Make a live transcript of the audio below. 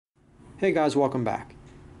Hey guys, welcome back.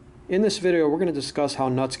 In this video, we're going to discuss how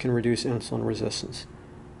nuts can reduce insulin resistance.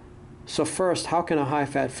 So first, how can a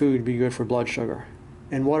high-fat food be good for blood sugar?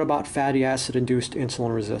 And what about fatty acid-induced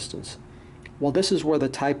insulin resistance? Well, this is where the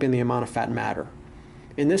type and the amount of fat matter.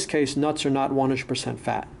 In this case, nuts are not 100%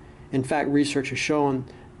 fat. In fact, research has shown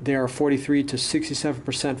they are 43 to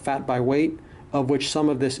 67% fat by weight, of which some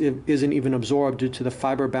of this isn't even absorbed due to the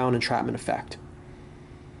fiber-bound entrapment effect.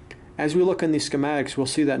 As we look in these schematics, we'll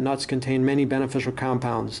see that nuts contain many beneficial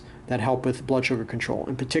compounds that help with blood sugar control.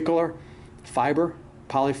 In particular, fiber,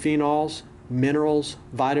 polyphenols, minerals,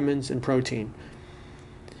 vitamins, and protein.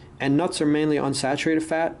 And nuts are mainly unsaturated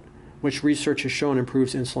fat, which research has shown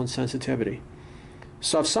improves insulin sensitivity.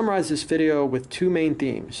 So I've summarized this video with two main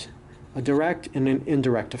themes, a direct and an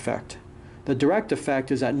indirect effect. The direct effect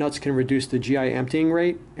is that nuts can reduce the GI emptying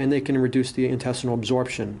rate and they can reduce the intestinal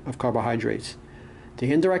absorption of carbohydrates.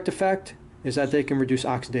 The indirect effect is that they can reduce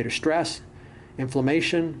oxidative stress,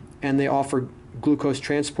 inflammation, and they offer glucose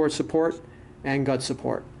transport support and gut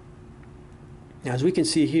support. Now, as we can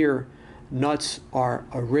see here, nuts are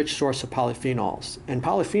a rich source of polyphenols, and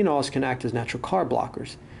polyphenols can act as natural carb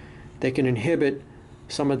blockers. They can inhibit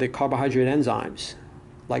some of the carbohydrate enzymes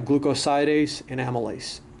like glucosidase and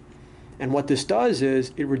amylase. And what this does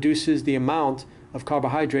is it reduces the amount of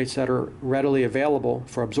carbohydrates that are readily available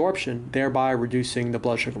for absorption, thereby reducing the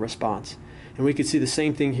blood sugar response. And we can see the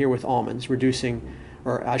same thing here with almonds, reducing,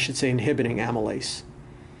 or I should say inhibiting amylase.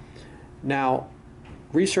 Now,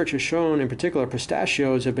 research has shown, in particular,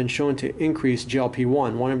 pistachios have been shown to increase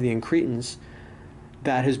GLP-1, one of the incretins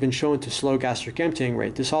that has been shown to slow gastric emptying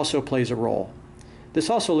rate. This also plays a role. This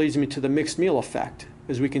also leads me to the mixed meal effect,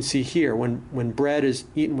 as we can see here. When bread is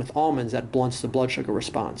eaten with almonds, that blunts the blood sugar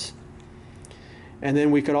response. And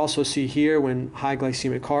then we could also see here when high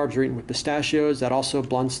glycemic carbs are eaten with pistachios, that also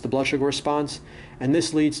blunts the blood sugar response. And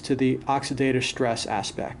this leads to the oxidative stress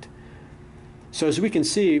aspect. So as we can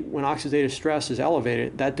see, when oxidative stress is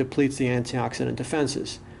elevated, that depletes the antioxidant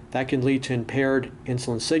defenses. That can lead to impaired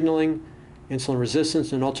insulin signaling, insulin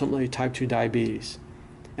resistance, and ultimately type 2 diabetes.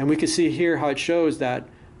 And we can see here how it shows that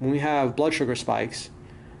when we have blood sugar spikes,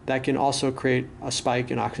 that can also create a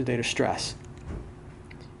spike in oxidative stress.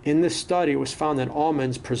 In this study, it was found that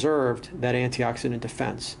almonds preserved that antioxidant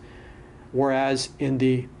defense, whereas in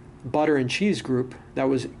the butter and cheese group that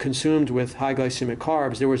was consumed with high glycemic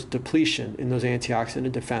carbs, there was depletion in those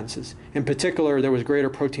antioxidant defenses. In particular, there was greater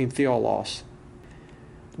protein thiol loss.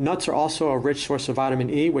 Nuts are also a rich source of vitamin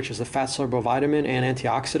E, which is a fat-soluble vitamin and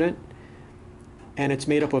antioxidant, and it's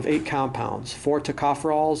made up of 8 compounds, 4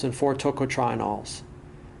 tocopherols and 4 tocotrienols.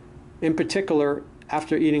 In particular,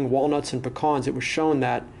 after eating walnuts and pecans, it was shown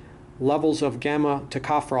that levels of gamma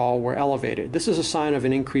tocopherol were elevated. This is a sign of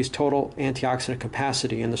an increased total antioxidant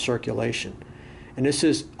capacity in the circulation. And this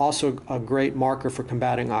is also a great marker for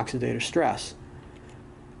combating oxidative stress.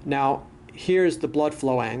 Now, here's the blood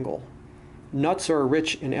flow angle. Nuts are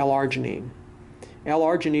rich in l-arginine.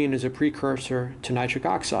 L-arginine is a precursor to nitric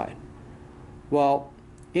oxide. Well,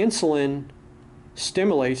 insulin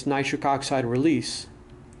stimulates nitric oxide release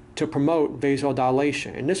to promote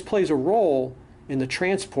vasodilation. And this plays a role in the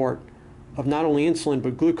transport of not only insulin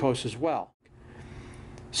but glucose as well.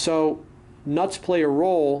 So nuts play a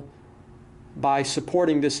role by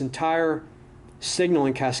supporting this entire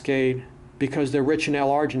signaling cascade because they're rich in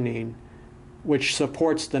l-arginine, which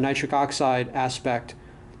supports the nitric oxide aspect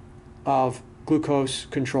of glucose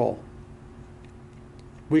control.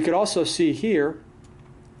 We could also see here,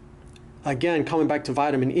 again, coming back to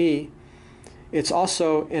vitamin E, it's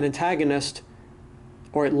also an antagonist,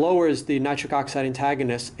 or it lowers the nitric oxide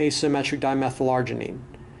antagonist, asymmetric dimethylarginine.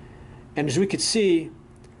 And as we could see,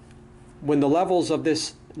 when the levels of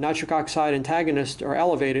this nitric oxide antagonist are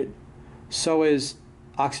elevated, so is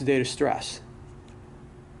oxidative stress.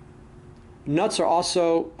 Nuts are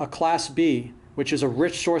also a class B, which is a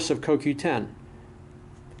rich source of CoQ10.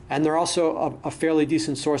 And they're also a fairly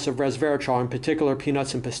decent source of resveratrol, in particular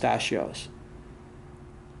peanuts and pistachios.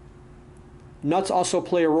 Nuts also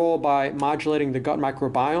play a role by modulating the gut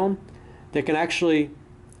microbiome. They can actually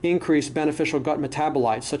increase beneficial gut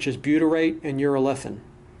metabolites such as butyrate and urolithin.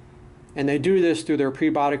 And they do this through their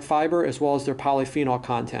prebiotic fiber as well as their polyphenol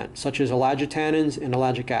content, such as elagitannins and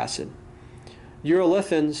ellagic acid.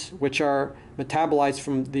 Urolithins, which are metabolites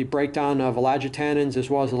from the breakdown of elagitannins as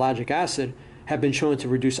well as ellagic acid, have been shown to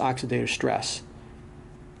reduce oxidative stress.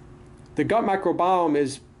 The gut microbiome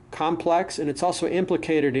is complex, and it's also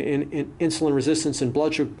implicated in insulin resistance and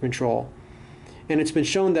blood sugar control. And it's been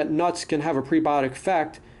shown that nuts can have a prebiotic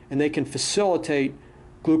effect, and they can facilitate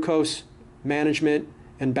glucose management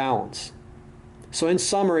and balance. So in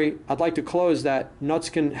summary, I'd like to close that nuts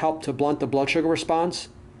can help to blunt the blood sugar response.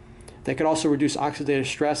 They can also reduce oxidative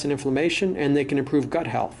stress and inflammation, and they can improve gut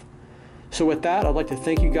health. So with that, I'd like to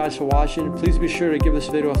thank you guys for watching. Please be sure to give this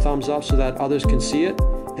video a thumbs up so that others can see it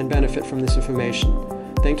and benefit from this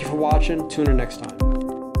information. Thank you for watching. Tune in next time.